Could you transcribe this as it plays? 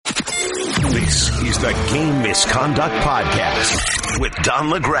is the Game Misconduct Podcast with Don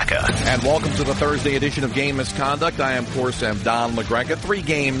LaGreca. And welcome to the Thursday edition of Game Misconduct. I, of course, am Don LaGreca. 3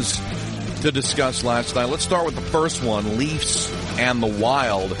 games to discuss last night. Let's start with the first one, Leafs and the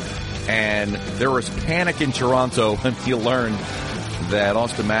Wild. And there was panic in Toronto when he learned that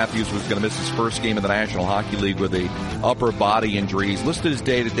Austin Matthews was going to miss his first game in the National Hockey League with a upper body injury. He's listed as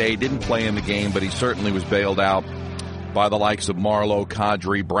day-to-day, didn't play in the game, but he certainly was bailed out by the likes of Marleau,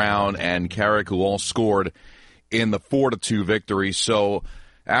 Kadri, Brown, and Carrick, who all scored in the 4-2 victory. So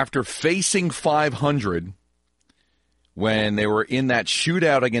after facing 500 when they were in that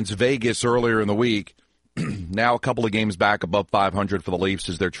shootout against Vegas earlier in the week, now a couple of games back above 500 for the Leafs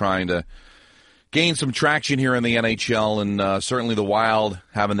as they're trying to gain some traction here in the NHL, and certainly the Wild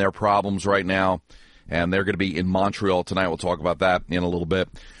having their problems right now, and they're going to be in Montreal tonight. We'll talk about that in a little bit.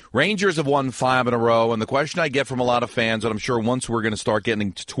 Rangers have won 5 in a row, and the question I get from a lot of fans, and I'm sure once we're going to start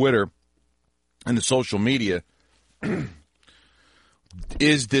getting to Twitter and the social media,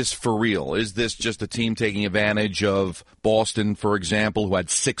 is this for real? Is this just a team taking advantage of Boston, for example, who had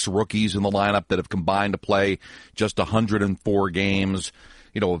 6 rookies in the lineup that have combined to play just 104 games?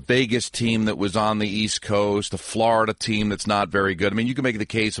 You know, a Vegas team that was on the East Coast, a Florida team that's not very good. I mean, you can make the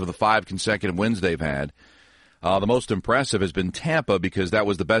case of the 5 consecutive wins they've had. The most impressive has been Tampa because that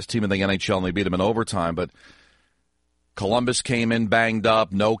was the best team in the NHL and they beat them in overtime. But Columbus came in banged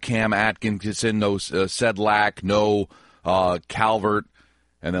up. No Cam Atkinson, no Sedlak, no Calvert.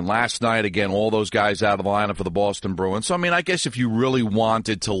 And then last night, again, all those guys out of the lineup for the Boston Bruins. So, I mean, I guess if you really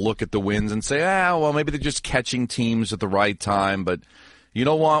wanted to look at the wins and say, well, maybe they're just catching teams at the right time. But you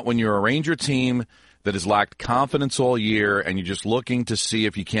know what? When you're a Ranger team that has lacked confidence all year and you're just looking to see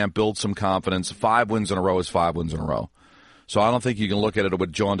if you can't build some confidence, 5 wins in a row is 5 wins in a row. So I don't think you can look at it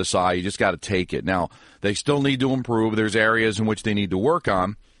with John Desai. You just got to take it. Now, they still need to improve. There's areas in which they need to work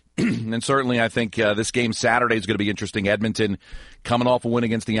on. And certainly I think this game Saturday is going to be interesting. Edmonton coming off a win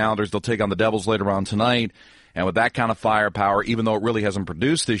against the Islanders. They'll take on the Devils later on tonight. And with that kind of firepower, even though it really hasn't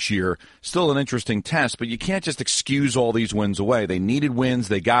produced this year, still an interesting test. But you can't just excuse all these wins away. They needed wins.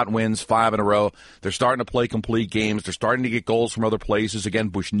 They got wins, 5 in a row. They're starting to play complete games. They're starting to get goals from other places.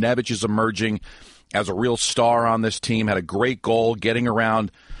 Again, Buchnevich is emerging as a real star on this team. Had a great goal getting around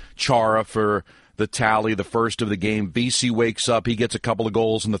Chara for the tally, the first of the game. VC wakes up. He gets a couple of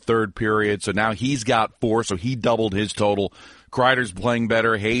goals in the third period. So now he's got 4, so he doubled his total. Kreider's playing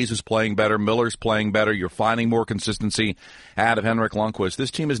better. Hayes is playing better. Miller's playing better. You're finding more consistency out of Henrik Lundqvist.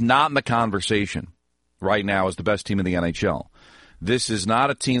 This team is not in the conversation right now as the best team in the NHL. This is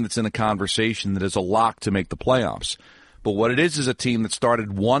not a team that's in the conversation that is a lock to make the playoffs. But what it is a team that started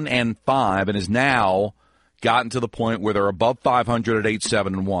 1-5 and has now gotten to the point where they're above 500 at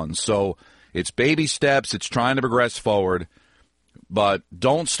 8-7-1. So it's baby steps. It's trying to progress forward. But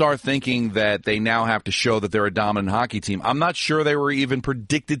don't start thinking that they now have to show that they're a dominant hockey team. I'm not sure they were even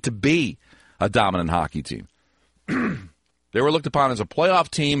predicted to be a dominant hockey team. They were looked upon as a playoff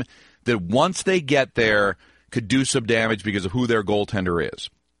team that once they get there could do some damage because of who their goaltender is.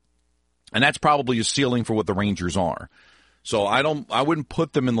 And that's probably a ceiling for what the Rangers are. So I wouldn't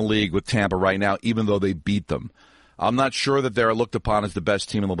put them in the league with Tampa right now, even though they beat them. I'm not sure that they're looked upon as the best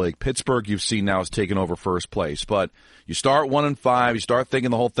team in the league. Pittsburgh, you've seen now, has taken over first place. But you start 1-5, you start thinking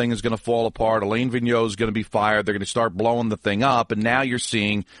the whole thing is going to fall apart. Alain Vigneault is going to be fired. They're going to start blowing the thing up. And now you're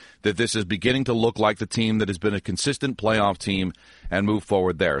seeing that this is beginning to look like the team that has been a consistent playoff team and move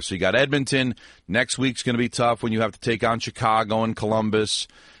forward there. So you got Edmonton. Next week's going to be tough when you have to take on Chicago and Columbus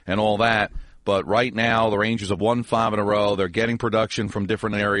and all that. But right now, the Rangers have won 5 in a row. They're getting production from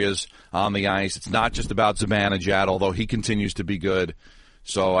different areas on the ice. It's not just about Zibanejad, although he continues to be good.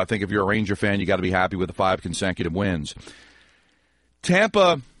 So I think if you're a Ranger fan, you got to be happy with the 5 consecutive wins.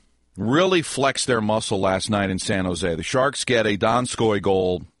 Tampa really flexed their muscle last night in San Jose. The Sharks get a Donskoy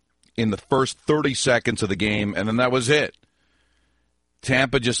goal in the first 30 seconds of the game, and then that was it.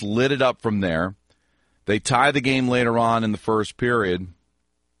 Tampa just lit it up from there. They tie the game later on in the first period.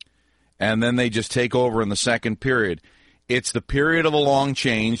 And then they just take over in the second period. It's the period of a long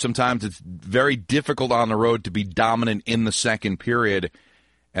change. Sometimes it's very difficult on the road to be dominant in the second period,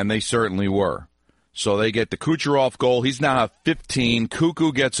 and they certainly were. So they get the Kucherov goal. He's now at 15.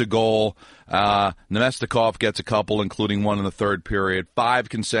 Kuku gets a goal. Nemestikov gets a couple, including one in the third period. 5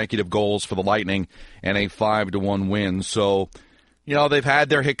 consecutive goals for the Lightning and a 5-1 win. So, you know, they've had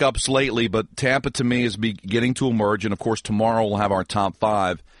their hiccups lately, but Tampa, to me, is beginning to emerge. And, of course, tomorrow we'll have our top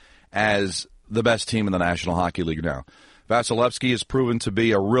 5 as the best team in the National Hockey League now. Vasilevsky has proven to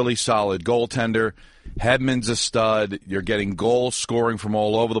be a really solid goaltender. Hedman's a stud. You're getting goals scoring from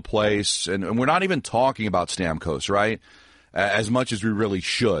all over the place. And we're not even talking about Stamkos, right? as much as we really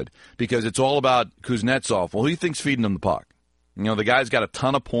should, because it's all about Kuznetsov. Well, who do you think's feeding him the puck? You know, the guy's got a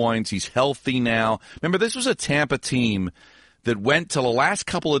ton of points. He's healthy now. Remember, this was a Tampa team that went to the last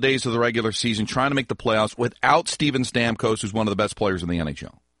couple of days of the regular season trying to make the playoffs without Steven Stamkos, who's one of the best players in the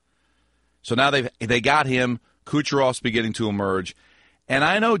NHL. So now they got him. Kucherov's beginning to emerge. And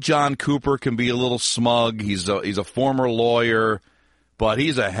I know John Cooper can be a little smug. He's a former lawyer, but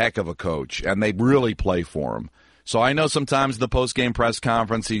he's a heck of a coach, and they really play for him. So I know sometimes in the post-game press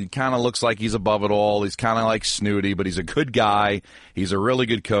conference, he kind of looks like he's above it all. He's kind of like snooty, but he's a good guy. He's a really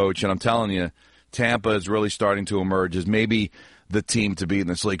good coach, and I'm telling you, Tampa is really starting to emerge as maybe the team to beat in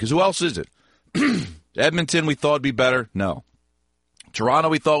this league. Because who else is it? Edmonton, we thought would be better? No. Toronto,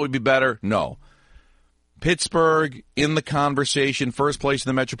 we thought would be better? No. Pittsburgh, in the conversation, first place in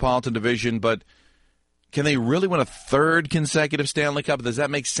the Metropolitan Division, but can they really win a third consecutive Stanley Cup? Does that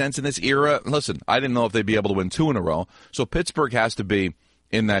make sense in this era? Listen, I didn't know if they'd be able to win 2 in a row, so Pittsburgh has to be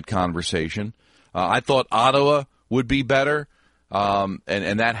in that conversation. I thought Ottawa would be better, and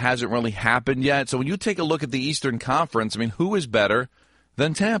that hasn't really happened yet. So when you take a look at the Eastern Conference, I mean, who is better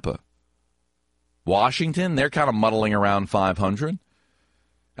than Tampa? Washington, they're kind of muddling around 500.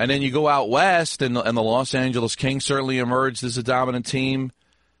 And then you go out west, and the Los Angeles Kings certainly emerged as a dominant team.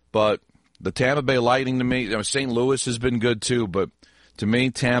 But the Tampa Bay Lightning, to me, St. Louis has been good too. But to me,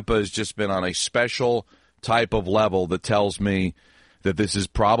 Tampa has just been on a special type of level that tells me that this is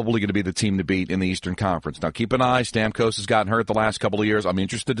probably going to be the team to beat in the Eastern Conference. Now, keep an eye. Stamkos has gotten hurt the last couple of years. I'm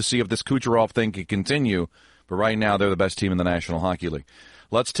interested to see if this Kucherov thing can continue. But right now, they're the best team in the National Hockey League.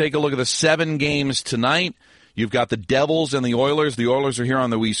 Let's take a look at the 7 games tonight. You've got the Devils and the Oilers. The Oilers are here on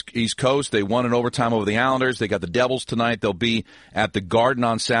the East Coast. They won in overtime over the Islanders. They got the Devils tonight. They'll be at the Garden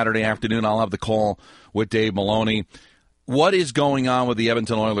on Saturday afternoon. I'll have the call with Dave Maloney. What is going on with the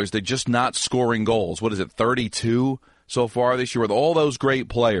Edmonton Oilers? They're just not scoring goals. What is it, 32 so far this year? With all those great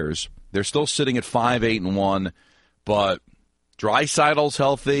players, they're still sitting at 5-8-1. But Draisaitl's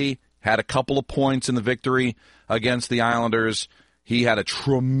healthy, had a couple of points in the victory against the Islanders. He had a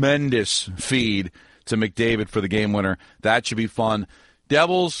tremendous feed to McDavid for the game winner. That should be fun.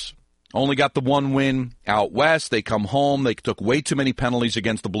 Devils only got the 1 win out west. They come home. They took way too many penalties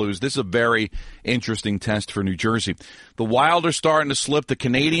against the Blues. This is a very interesting test for New Jersey. The Wild are starting to slip. The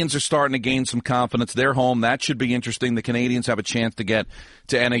Canadians are starting to gain some confidence. They're home. That should be interesting. The Canadians have a chance to get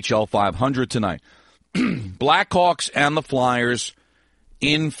to NHL 500 tonight. Blackhawks and the Flyers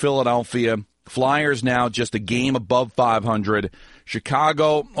in Philadelphia. Flyers now just a game above 500.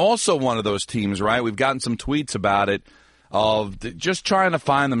 Chicago, also one of those teams, right? We've gotten some tweets about it, of just trying to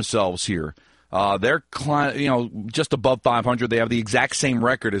find themselves here. They're just above 500. They have the exact same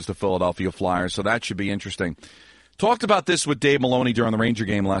record as the Philadelphia Flyers, so that should be interesting. Talked about this with Dave Maloney during the Ranger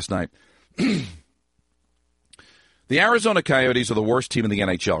game last night. The Arizona Coyotes are the worst team in the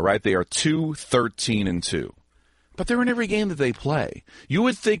NHL, right? They are 2-13-2. But they're in every game that they play. You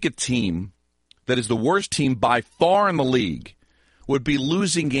would think a team that is the worst team by far in the league would be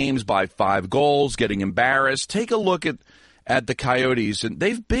losing games by 5 goals, getting embarrassed. Take a look at the Coyotes, and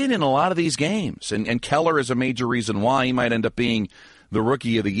they've been in a lot of these games, and Keller is a major reason why he might end up being the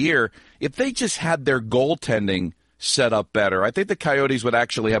Rookie of the Year. If they just had their goaltending set up better, I think the Coyotes would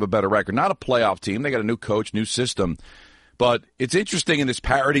actually have a better record. Not a playoff team. They got a new coach, new system. But it's interesting in this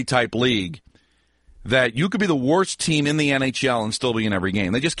parity-type league that you could be the worst team in the NHL and still be in every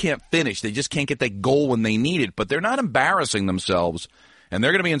game. They just can't finish. They just can't get that goal when they need it. But they're not embarrassing themselves. And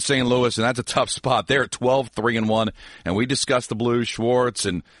they're going to be in St. Louis, and that's a tough spot. They're at 12-3-1. And we discussed the Blues, Schwartz,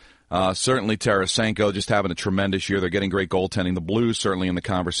 and certainly Tarasenko just having a tremendous year. They're getting great goaltending. The Blues certainly in the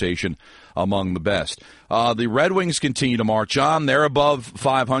conversation among the best. The Red Wings continue to march on. They're above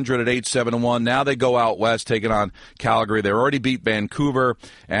 500 at 8-7-1. Now they go out west, taking on Calgary. They already beat Vancouver,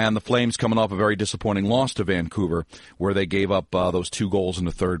 and the Flames coming off a very disappointing loss to Vancouver, where they gave up those 2 goals in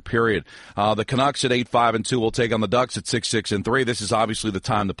the third period. The Canucks at 8-5-2 will take on the Ducks at 6-6-3. This is obviously the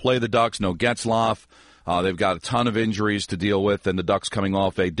time to play the Ducks. No Getzlaf. They've got a ton of injuries to deal with, and the Ducks coming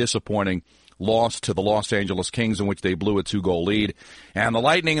off a disappointing loss to the Los Angeles Kings, in which they blew a 2-goal lead. And the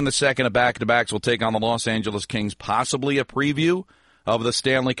Lightning in the second of back-to-backs will take on the Los Angeles Kings, possibly a preview of the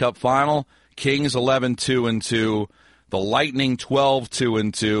Stanley Cup Final. Kings 11-2-2, the Lightning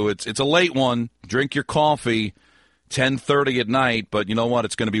 12-2-2. It's a late one. Drink your coffee. 10:30 at night, but you know what?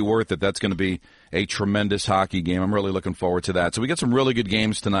 It's going to be worth it. That's going to be a tremendous hockey game. I'm really looking forward to that. So we got some really good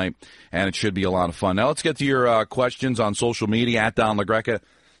games tonight, and it should be a lot of fun. Now let's get to your questions on social media, at Don LaGreca,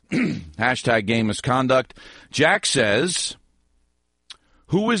 hashtag game misconduct. Jack says,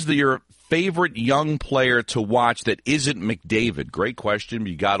 who is your favorite young player to watch that isn't McDavid? Great question.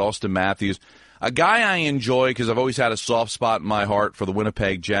 You got Austin Matthews. A guy I enjoy because I've always had a soft spot in my heart for the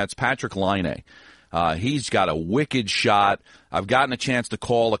Winnipeg Jets, Patrick Laine. He's got a wicked shot. I've gotten a chance to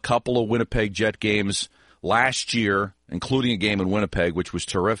call a couple of Winnipeg Jet games last year, including a game in Winnipeg, which was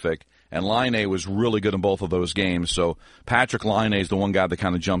terrific. And Laine was really good in both of those games. So Patrick Laine is the one guy that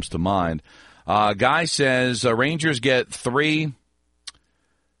kind of jumps to mind. Guy says Rangers get 3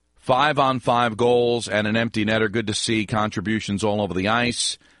 5-on-5 goals and an empty netter. Good to see contributions all over the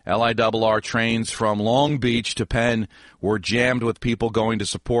ice. LIRR trains from Long Beach to Penn were jammed with people going to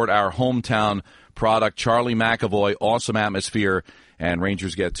support our hometown product. Charlie McAvoy, awesome atmosphere, and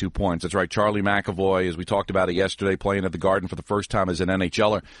Rangers get 2 points. That's right, Charlie McAvoy, as we talked about it yesterday, playing at the Garden for the first time as an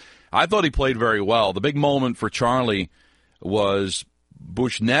NHLer. I thought he played very well. The big moment for Charlie was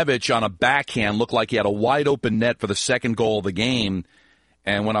Buchnevich on a backhand looked like he had a wide-open net for the second goal of the game.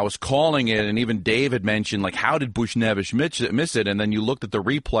 And when I was calling it, and even Dave had mentioned, like, how did Buchnevich miss it? And then you looked at the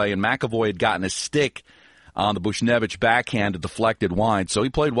replay, and McAvoy had gotten a stick on the Buchnevich backhand, it deflected wide. So he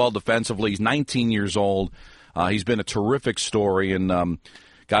played well defensively. He's 19 years old. He's been a terrific story, and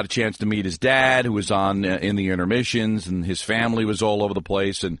got a chance to meet his dad, who was on in the intermissions, and his family was all over the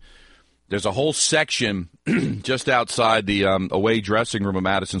place. And there's a whole section just outside the away dressing room of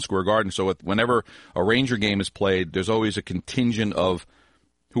Madison Square Garden. So whenever a Ranger game is played, there's always a contingent of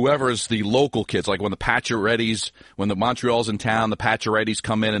whoever's the local kids, like when the Pacioretties, when the Montreal's in town, the Pacioretties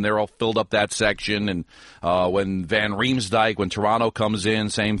come in and they're all filled up that section. And when Van Riemsdyk, when Toronto comes in,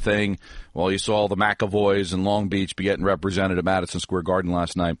 same thing. Well, you saw the McAvoys in Long Beach be getting represented at Madison Square Garden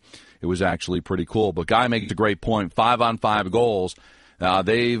last night. It was actually pretty cool. But Guy makes a great point. 5-on-5 goals.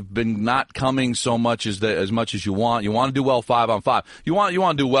 They've been not coming so much as much as you want. You want to do well 5-on-5. You want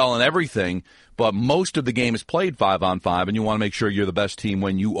to do well in everything, but most of the game is played 5-on-5, and you want to make sure you're the best team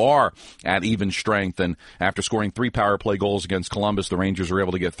when you are at even strength. And after scoring 3 power play goals against Columbus, the Rangers were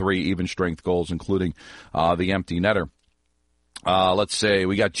able to get 3 even strength goals, including the empty netter. Let's say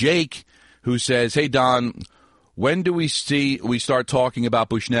we got Jake, who says, "Hey Don, when do we start talking about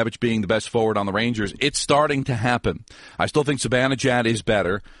Buchnevich being the best forward on the Rangers?" It's starting to happen. I still think Zibanejad is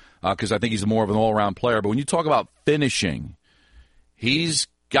better because I think he's more of an all-around player. But when you talk about finishing, he's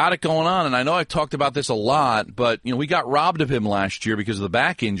got it going on. And I know I've talked about this a lot, but we got robbed of him last year because of the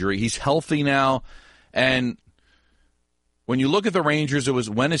back injury. He's healthy now. And when you look at the Rangers, it was,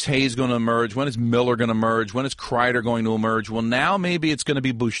 when is Hayes going to emerge? When is Miller going to emerge? When is Kreider going to emerge? Well, now maybe it's going to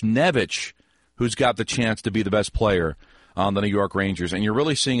be Buchnevich who's got the chance to be the best player on the New York Rangers. And you're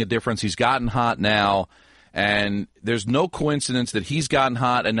really seeing a difference. He's gotten hot now, and there's no coincidence that he's gotten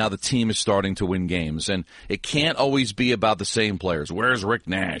hot and now the team is starting to win games. And it can't always be about the same players. Where's Rick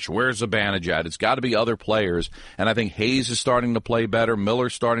Nash? Where's Zibanejad? It's got to be other players. And I think Hayes is starting to play better.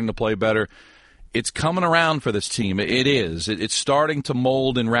 Miller's starting to play better. It's coming around for this team. It is. It's starting to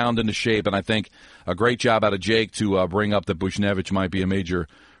mold and round into shape, and I think a great job out of Jake to bring up that Buchnevich might be a major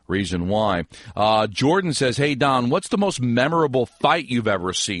reason why. Jordan says, "Hey, Don, what's the most memorable fight you've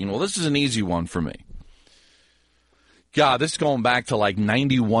ever seen?" Well, this is an easy one for me. God, this is going back to like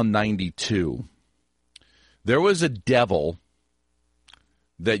 91, 92. There was a Devil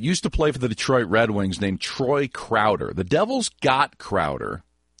that used to play for the Detroit Red Wings named Troy Crowder. The Devils got Crowder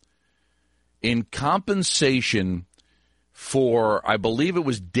in compensation for, I believe it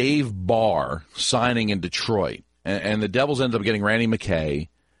was Dave Barr signing in Detroit. And the Devils ended up getting Randy McKay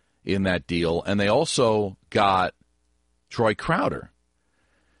in that deal, and they also got Troy Crowder.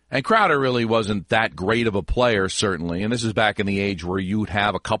 And Crowder really wasn't that great of a player, certainly, and this is back in the age where you'd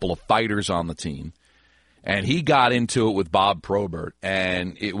have a couple of fighters on the team. And he got into it with Bob Probert,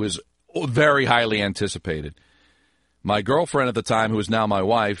 and it was very highly anticipated. My girlfriend at the time, who is now my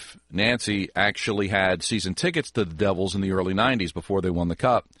wife, Nancy, actually had season tickets to the Devils in the early 90s before they won the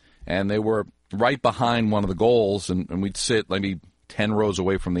Cup, and they were right behind one of the goals, and we'd sit maybe 10 rows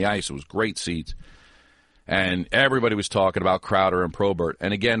away from the ice. It was great seats. And everybody was talking about Crowder and Probert.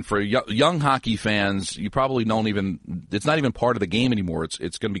 And again, for young hockey fans, you probably don't even, it's not even part of the game anymore. It's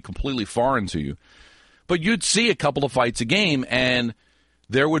going to be completely foreign to you. But you'd see a couple of fights a game, and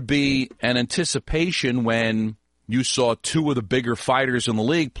there would be an anticipation when you saw two of the bigger fighters in the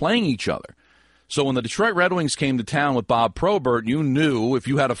league playing each other. So when the Detroit Red Wings came to town with Bob Probert, you knew if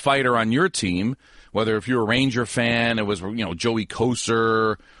you had a fighter on your team, whether if you're a Ranger fan, it was Joey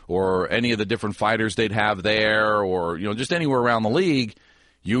Kosar or any of the different fighters they'd have there, or just anywhere around the league,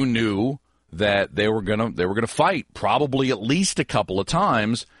 you knew that they were gonna fight probably at least a couple of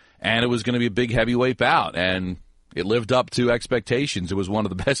times, and it was going to be a big heavyweight bout. And It lived up to expectations. It was one of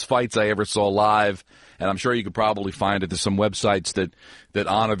the best fights I ever saw live, and I'm sure you could probably find it. There's some websites that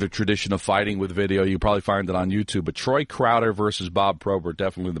honor the tradition of fighting with video. You probably find it on YouTube. But Troy Crowder versus Bob Probert,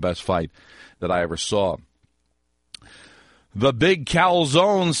 definitely the best fight that I ever saw. The Big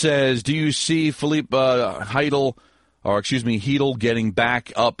Calzone says, do you see Heidel getting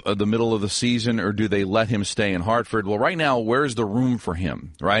back up the middle of the season, or do they let him stay in Hartford? Well, right now, where's the room for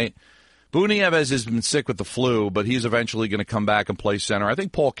him, right? Bunieves has been sick with the flu, but he's eventually going to come back and play center. I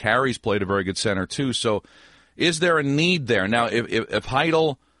think Paul Carey's played a very good center, too. So is there a need there? Now, if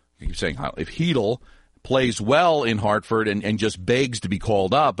Heidel plays well in Hartford and just begs to be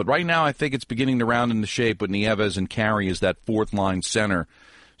called up, but right now I think it's beginning to round into shape with Nieves and Carey as that fourth-line center.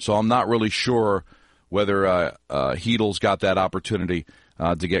 So I'm not really sure whether Heidel's got that opportunity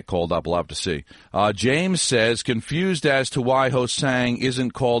to get called up. We'll have to see. James says, confused as to why Ho-Sang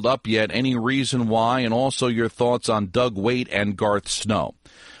isn't called up yet. Any reason why? And also your thoughts on Doug Waite and Garth Snow.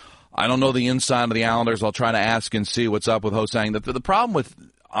 I don't know the inside of the Islanders. I'll try to ask and see what's up with Ho-Sang. The problem with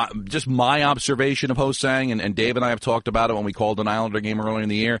just my observation of Ho-Sang, and Dave and I have talked about it when we called an Islander game earlier in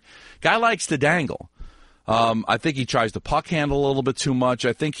the year, guy likes to dangle. I think he tries to puck handle a little bit too much.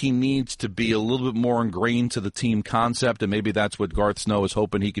 I think he needs to be a little bit more ingrained to the team concept, and maybe that's what Garth Snow is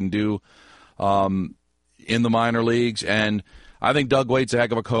hoping he can do in the minor leagues. And I think Doug Waite's a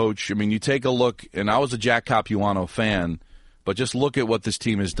heck of a coach. I mean, you take a look, and I was a Jack Capuano fan, but just look at what this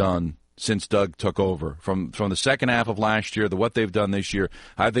team has done since Doug took over. From the second half of last year to what they've done this year,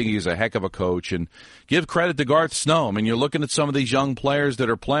 I think he's a heck of a coach. And give credit to Garth Snow. I mean, you're looking at some of these young players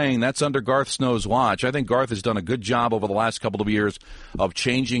that are playing. That's under Garth Snow's watch. I think Garth has done a good job over the last couple of years of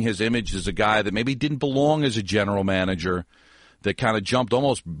changing his image as a guy that maybe didn't belong as a general manager, that kind of jumped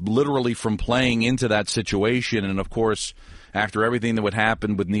almost literally from playing into that situation. And, of course, after everything that would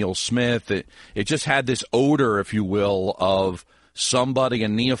happen with Neil Smith, it just had this odor, if you will, of somebody, a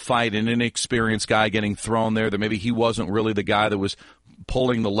neophyte, an inexperienced guy getting thrown there, that maybe he wasn't really the guy that was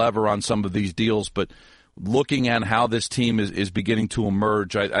pulling the lever on some of these deals. But looking at how this team is beginning to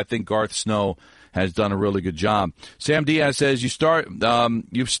emerge, I think Garth Snow has done a really good job. Sam Diaz says,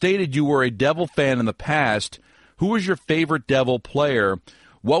 you've stated you were a Devil fan in the past. Who was your favorite Devil player?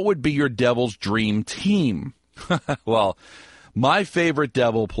 What would be your Devils' dream team? Well, my favorite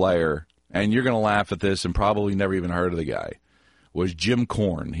Devil player, and you're going to laugh at this and probably never even heard of the guy, was Jim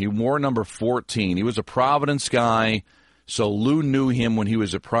Korn. He wore number 14. He was a Providence guy, so Lou knew him when he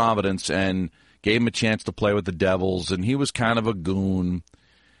was at Providence and gave him a chance to play with the Devils, and he was kind of a goon.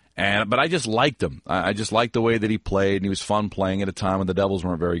 But I just liked him. I just liked the way that he played, and he was fun playing at a time when the Devils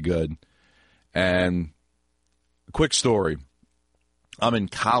weren't very good. And quick story. I'm in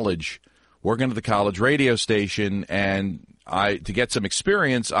college, working at the college radio station, and to get some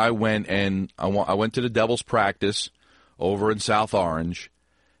experience, I went to the Devils practice over in South Orange,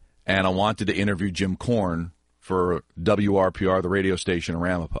 and I wanted to interview Jim Korn for WRPR, the radio station in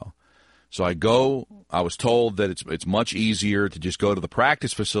Ramapo. So I was told that it's much easier to just go to the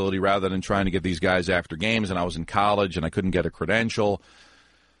practice facility rather than trying to get these guys after games, and I was in college, and I couldn't get a credential.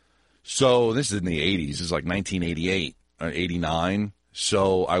 So this is in the 80s. This is like 1988 or 89.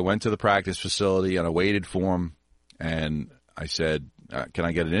 So I went to the practice facility, and I waited for him, and I said, can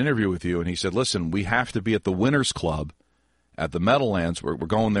I get an interview with you? And he said, listen, we have to be at the Winners Club at the Meadowlands. We're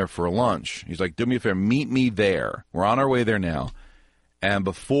going there for lunch. He's like, do me a favor, meet me there. We're on our way there now. And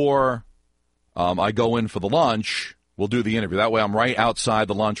before I go in for the lunch, we'll do the interview. That way I'm right outside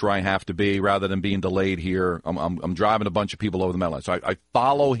the lunch where I have to be rather than being delayed here. I'm driving a bunch of people over the Meadowlands. So I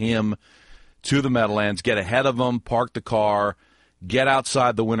follow him to the Meadowlands, get ahead of him, park the car, get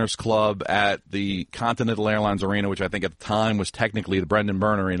outside the Winners Club at the Continental Airlines Arena, which I think at the time was technically the Brendan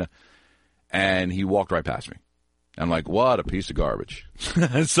Byrne Arena, and he walked right past me. I'm like, what a piece of garbage.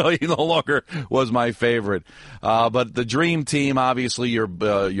 So he no longer was my favorite. But the dream team, obviously, your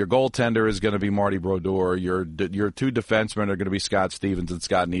goaltender is going to be Marty Brodeur. Your two defensemen are going to be Scott Stevens and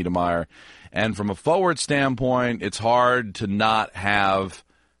Scott Niedermayer. And from a forward standpoint, it's hard to not have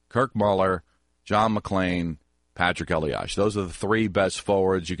Kirk Muller, John McClain, Patrick Elias. Those are the three best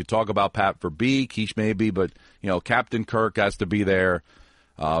forwards. You could talk about Pat Verbeek, Keish maybe, but Captain Kirk has to be there.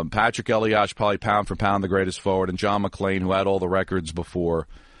 Patrick Elias, probably pound for pound the greatest forward, and John McClain, who had all the records before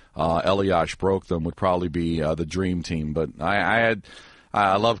Elias broke them, would probably be the dream team. But I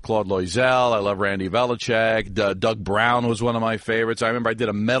love Claude Loisel. I love Randy Belichick. Doug Brown was one of my favorites. I remember I did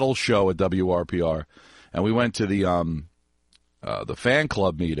a metal show at WRPR, and we went to the fan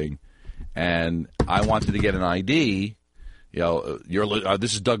club meeting, and I wanted to get an ID.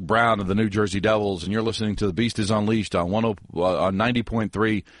 This is Doug Brown of the New Jersey Devils, and you're listening to The Beast is Unleashed on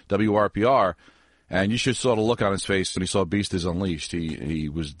 90.3 WRPR. And you should saw the look on his face when he saw Beast is Unleashed.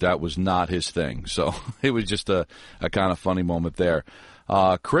 That was not his thing. So it was just a kind of funny moment there.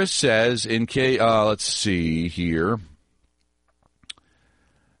 Chris says, let's see here.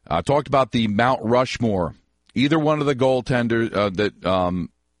 Talked about the Mount Rushmore. Either one of the goaltenders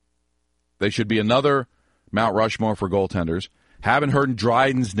they should be another Mount Rushmore for goaltenders. Haven't heard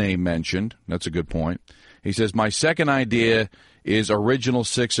Dryden's name mentioned. That's a good point. He says, my second idea is original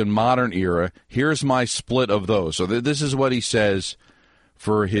six and modern era. Here's my split of those. So this is what he says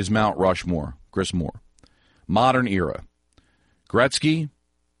for his Mount Rushmore, Chris Moore. Modern era. Gretzky,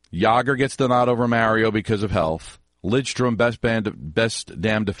 Jágr gets the nod over Mario because of health. Lidstrom, best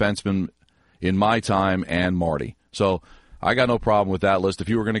damn defenseman in my time, and Marty. So I got no problem with that list. If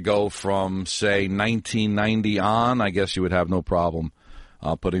you were going to go from, say, 1990 on, I guess you would have no problem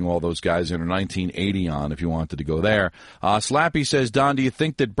putting all those guys in, or 1980 on if you wanted to go there. Slappy says, Don, do you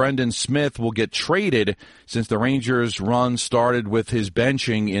think that Brendan Smith will get traded since the Rangers' run started with his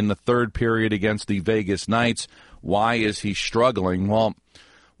benching in the third period against the Vegas Knights? Why is he struggling? Well,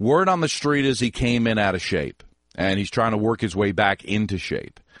 word on the street is he came in out of shape, and he's trying to work his way back into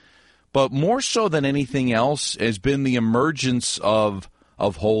shape. But more so than anything else has been the emergence of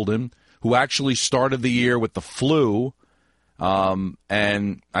Holden, who actually started the year with the flu,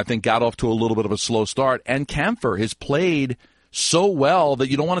 and I think got off to a little bit of a slow start. And Kemper has played so well that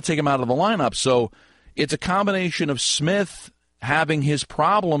you don't want to take him out of the lineup. So it's a combination of Smith having his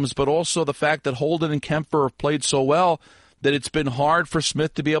problems, but also the fact that Holden and Kemper have played so well that it's been hard for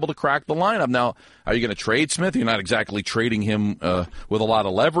Smith to be able to crack the lineup. Now, are you going to trade Smith? You're not exactly trading him with a lot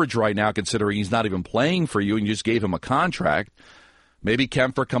of leverage right now, considering he's not even playing for you and you just gave him a contract. Maybe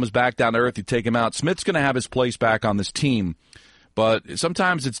Kemper comes back down to earth, you take him out. Smith's going to have his place back on this team. But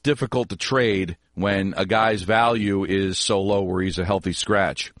sometimes it's difficult to trade when a guy's value is so low where he's a healthy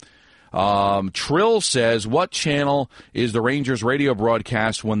scratch. Trill says, what channel is the Rangers radio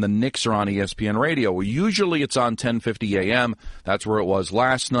broadcast when the Knicks are on ESPN radio? Well, usually it's on 10:50 a.m. That's where it was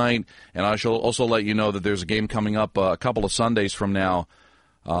last night. And I shall also let you know that there's a game coming up a couple of Sundays from now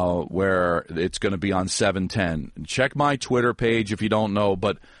where it's going to be on 7:10. Check my Twitter page if you don't know,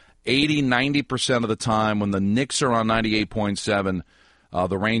 but 80-90% of the time when the Knicks are on 98.7,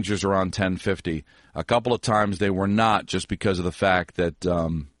 the Rangers are on 10:50. A couple of times they were not, just because of the fact that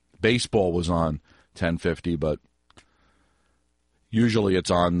baseball was on 10:50, but usually it's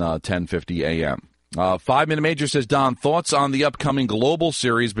on 10:50 a.m. 5 Minute Major says, Don, thoughts on the upcoming global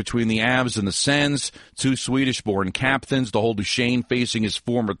series between the Avs and the Sens, two Swedish-born captains, the whole Duchesne facing his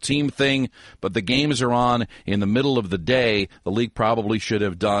former team thing, but the games are on in the middle of the day. The league probably should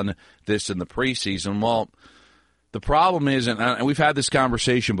have done this in the preseason. Well, the problem is, and we've had this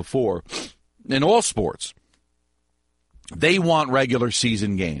conversation before, in all sports, they want regular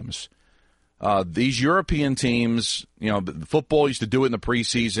season games. These European teams, football used to do it in the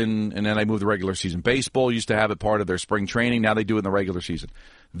preseason, and then they moved to regular season. Baseball used to have it part of their spring training. Now they do it in the regular season.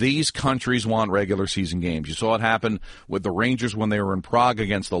 These countries want regular season games. You saw it happen with the Rangers when they were in Prague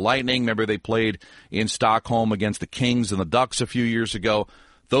against the Lightning. Remember they played in Stockholm against the Kings and the Ducks a few years ago.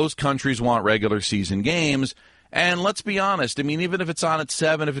 Those countries want regular season games. And let's be honest, even if it's on at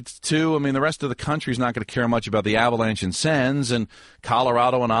 7, if it's 2, the rest of the country is not going to care much about the Avalanche and Sens, and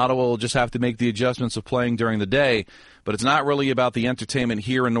Colorado and Ottawa will just have to make the adjustments of playing during the day. But it's not really about the entertainment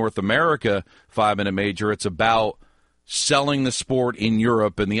here in North America, 5 Minute Major. It's about selling the sport in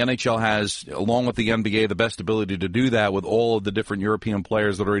Europe, and the NHL has, along with the NBA, the best ability to do that with all of the different European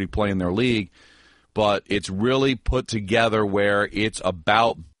players that already play in their league. But it's really put together where it's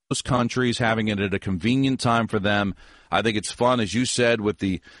about those countries having it at a convenient time for them. I think it's fun, as you said, with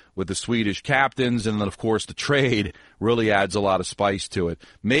the Swedish captains, and then of course the trade really adds a lot of spice to it.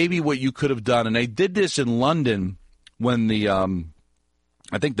 Maybe what you could have done, and they did this in London when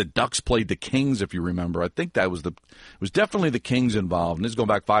I think the Ducks played the Kings, if you remember. I think it was definitely the Kings involved, and this is going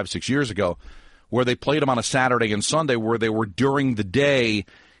back 5-6 years ago, where they played them on a Saturday and Sunday, where they were during the day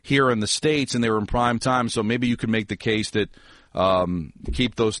here in the States, and they were in prime time. So maybe you could make the case that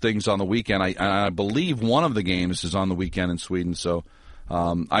keep those things on the weekend. I believe one of the games is on the weekend in Sweden, so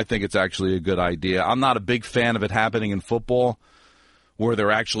I think it's actually a good idea. I'm not a big fan of it happening in football, where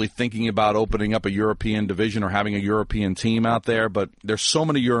they're actually thinking about opening up a European division or having a European team out there, but there's so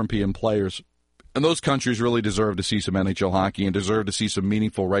many European players, and those countries really deserve to see some NHL hockey and deserve to see some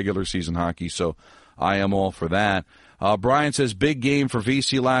meaningful regular season hockey, so I am all for that. Brian says, big game for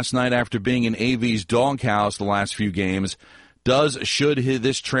VC last night after being in AV's doghouse the last few games. Should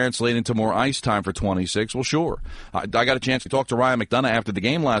this translate into more ice time for 26? Well, sure. I got a chance to talk to Ryan McDonough after the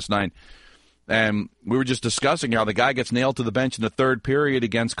game last night, And we were just discussing how the guy gets nailed to the bench in the third period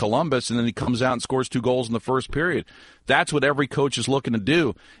against Columbus, and then he comes out and scores 2 goals in the first period. That's what every coach is looking to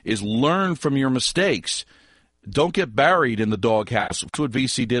do, is learn from your mistakes. Don't get buried in the doghouse. That's what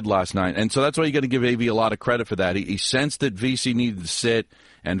VC did last night. And so that's why you got to give AV a lot of credit for that. He sensed that VC needed to sit,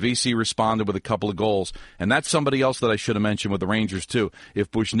 and VC responded with a couple of goals. And that's somebody else that I should have mentioned with the Rangers, too.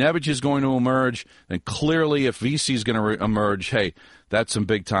 If Buchnevich is going to emerge, then clearly if VC is going to emerge, hey, that's some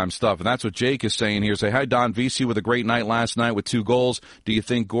big-time stuff. And that's what Jake is saying here. Say, hi, Don, VC with a great night last night with 2 goals. Do you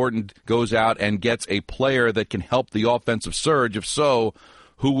think Gordon goes out and gets a player that can help the offensive surge? If so,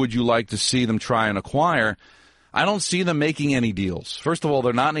 who would you like to see them try and acquire? I don't see them making any deals. First of all,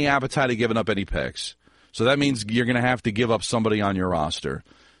 they're not in the appetite of giving up any picks. So that means you're going to have to give up somebody on your roster.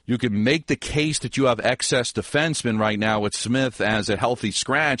 You can make the case that you have excess defensemen right now with Smith as a healthy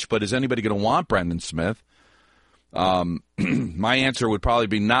scratch, but is anybody going to want Brendan Smith? My answer would probably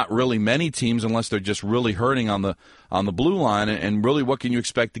be not really many teams unless they're just really hurting on the blue line, and really what can you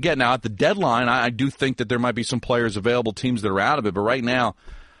expect to get? Now, at the deadline, I do think that there might be some players available, teams that are out of it, but right now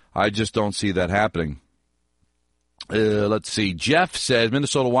I just don't see that happening. Let's see. Jeff says,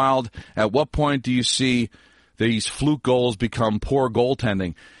 Minnesota Wild, at what point do you see these fluke goals become poor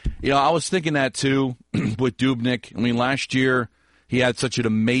goaltending? You know, I was thinking that too with Dubnyk. I mean, last year he had such an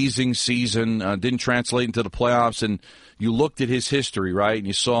amazing season, didn't translate into the playoffs, and you looked at his history, right, and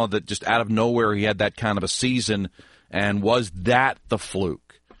you saw that just out of nowhere he had that kind of a season, and was that the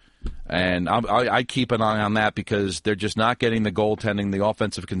fluke? And I keep an eye on that because they're just not getting the goaltending, the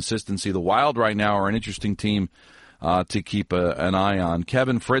offensive consistency. The Wild right now are an interesting team to keep an eye on.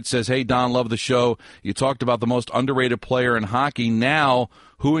 Kevin Fritz says, hey, Don, love the show. You talked about the most underrated player in hockey. Now,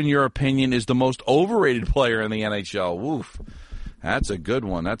 who, in your opinion, is the most overrated player in the NHL? Woof. That's a good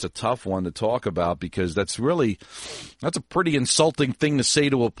one. That's a tough one to talk about because that's a pretty insulting thing to say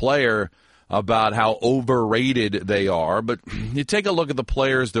to a player about how overrated they are. But you take a look at the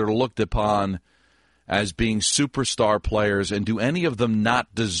players that are looked upon as being superstar players, and do any of them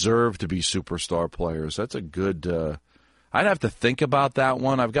not deserve to be superstar players? That's a good I'd have to think about that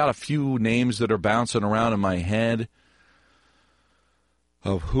one. I've got a few names that are bouncing around in my head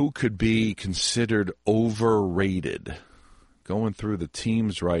of who could be considered overrated. Going through the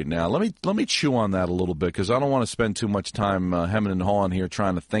teams right now. Let me chew on that a little bit because I don't want to spend too much time hemming and hawing here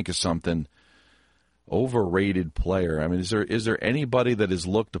trying to think of something. Overrated player. I mean, is there anybody that is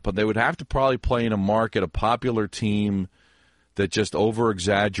looked upon? They would have to probably play in a market, a popular team that just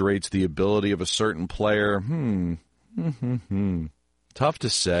over-exaggerates the ability of a certain player. Tough to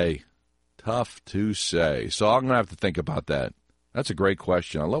say. So I'm going to have to think about that. That's a great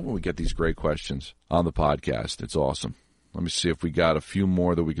question. I love when we get these great questions on the podcast. It's awesome. Let me see if we got a few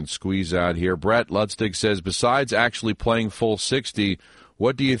more that we can squeeze out here. Brett Ludstig says, besides actually playing full 60,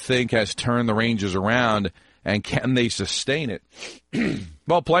 what do you think has turned the Rangers around, and can they sustain it?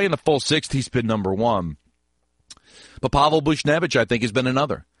 Well, playing the full 60 has been number one. But Pavel Buchnevich, I think, has been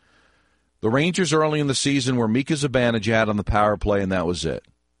another. The Rangers early in the season were Mika Zibanejad on the power play, and that was it.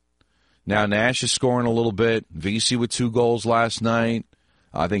 Now Nash is scoring a little bit. VC with 2 goals last night.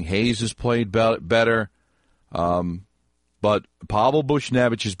 I think Hayes has played better. But Pavel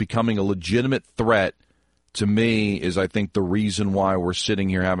Buchnevich is becoming a legitimate threat to me, is I think the reason why we're sitting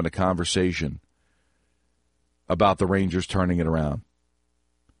here having a conversation about the Rangers turning it around.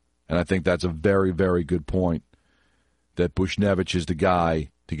 And I think that's a very, very good point, that Buchnevich is the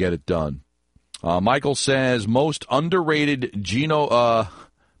guy to get it done. Michael says, most underrated Gino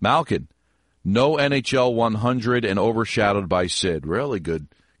Malkin. No NHL 100 and overshadowed by Sid. Really good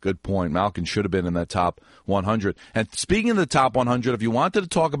point. Malkin should have been in that top 100. And speaking of the top 100, if you wanted to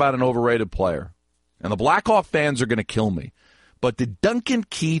talk about an overrated player, and the Blackhawk fans are going to kill me, but did Duncan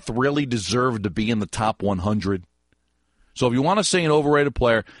Keith really deserve to be in the top 100? So if you want to say an overrated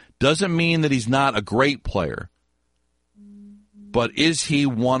player, doesn't mean that he's not a great player, but is he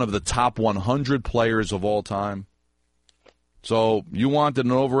one of the top 100 players of all time? So you wanted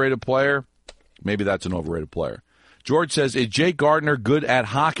an overrated player? Maybe that's an overrated player. George says, is Jake Gardiner good at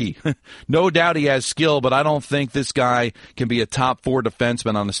hockey? No doubt he has skill, but I don't think this guy can be a top 4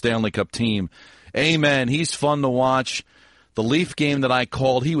 defenseman on the Stanley Cup team. Amen. He's fun to watch. The Leaf game that I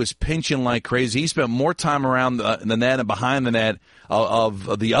called, he was pinching like crazy. He spent more time around the net and behind the net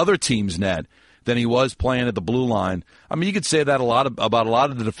of the other team's net than he was playing at the blue line. I mean, you could say that about a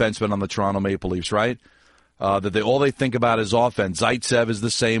lot of the defensemen on the Toronto Maple Leafs, right? That all they think about is offense. Zaitsev is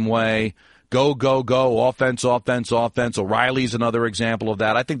the same way. Go, go, go, offense, offense, offense. O'Reilly's another example of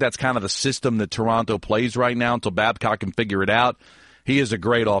that. I think that's kind of the system that Toronto plays right now until Babcock can figure it out. He is a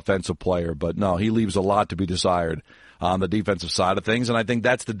great offensive player, but no, he leaves a lot to be desired on the defensive side of things, and I think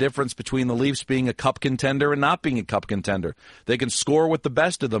that's the difference between the Leafs being a cup contender and not being a cup contender. They can score with the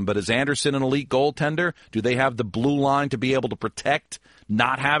best of them, but is Anderson an elite goaltender? Do they have the blue line to be able to protect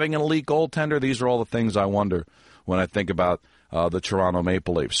not having an elite goaltender? These are all the things I wonder when I think about the Toronto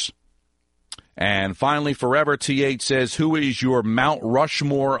Maple Leafs. And finally, Forever T8 says, who is your Mount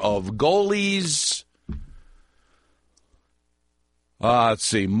Rushmore of goalies? Let's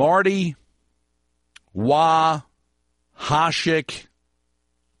see. Marty, Wah, Hasek.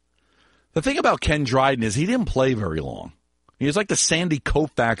 The thing about Ken Dryden is he didn't play very long. He was like the Sandy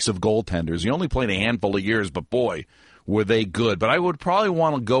Koufax of goaltenders. He only played a handful of years, but boy, were they good. But I would probably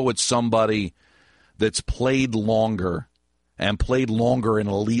want to go with somebody that's played longer and played longer in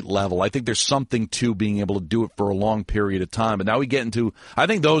elite level. I think there's something to being able to do it for a long period of time. But now we get into, I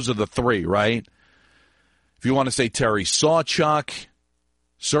think those are the three, right? If you want to say Terry Sawchuk,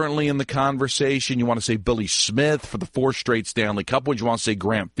 certainly in the conversation. You want to say Billy Smith for the 4th straight Stanley Cup wins. You want to say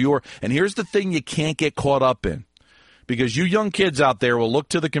Grant Fuhr. And here's the thing you can't get caught up in. Because you young kids out there will look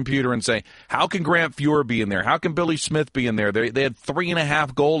to the computer and say, how can Grant Fuhr be in there? How can Billy Smith be in there? They had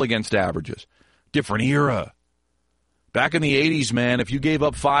 3.5 goal against averages. Different era. Back in the 80s, man, if you gave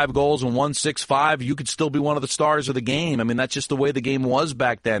up 5 goals and won 6-5, you could still be one of the stars of the game. I mean, that's just the way the game was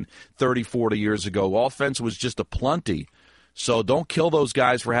back then, 30, 40 years ago. Offense was just a plenty. So don't kill those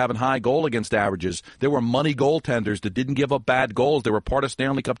guys for having high goal against averages. There were money goaltenders that didn't give up bad goals. They were part of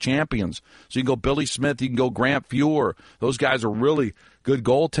Stanley Cup champions. So you can go Billy Smith, you can go Grant Fuhr. Those guys are really good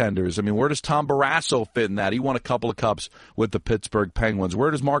goaltenders. I mean, where does Tom Barrasso fit in that? He won a couple of cups with the Pittsburgh Penguins. Where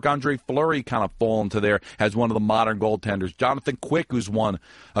does Marc-Andre Fleury kind of fall into there as one of the modern goaltenders? Jonathan Quick, who's won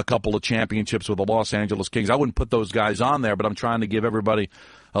a couple of championships with the Los Angeles Kings. I wouldn't put those guys on there, but I'm trying to give everybody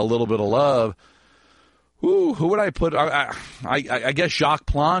a little bit of love. Ooh, who would I put? I guess Jacques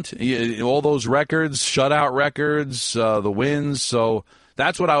Plante. All those records, shutout records, the wins. So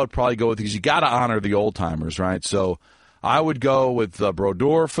that's what I would probably go with because you got to honor the old timers, right? So I would go with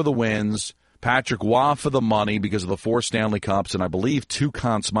Brodeur for the wins, Patrick Waugh for the money because of the 4 Stanley Cups, and I believe 2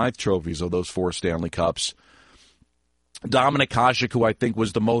 Conn Smythe trophies of those 4 Stanley Cups. Dominic Hasek, who I think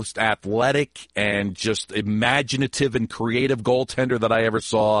was the most athletic and just imaginative and creative goaltender that I ever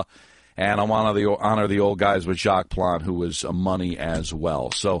saw. And I want to honor the old guys with Jacques Plante, who was money as well.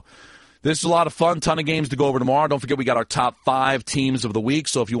 So this is a lot of fun. Ton of games to go over tomorrow. Don't forget we got our top 5 teams of the week.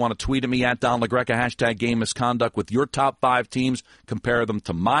 So if you want to tweet at me at Don LaGreca, hashtag game misconduct with your top 5 teams, compare them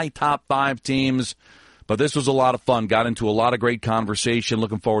to my top 5 teams. But this was a lot of fun. Got into a lot of great conversation.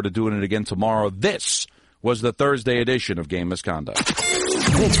 Looking forward to doing it again tomorrow. This was the Thursday edition of Game Misconduct.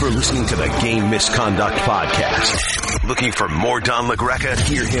 Thanks for listening to the Game Misconduct Podcast. Looking for more Don LaGreca?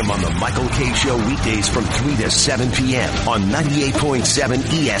 Hear him on the Michael K. Show weekdays from 3 to 7 p.m. on 98.7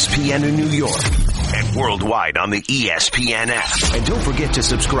 ESPN in New York and worldwide on the ESPN app. And don't forget to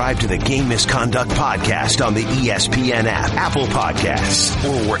subscribe to the Game Misconduct Podcast on the ESPN app, Apple Podcasts,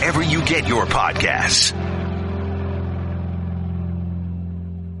 or wherever you get your podcasts.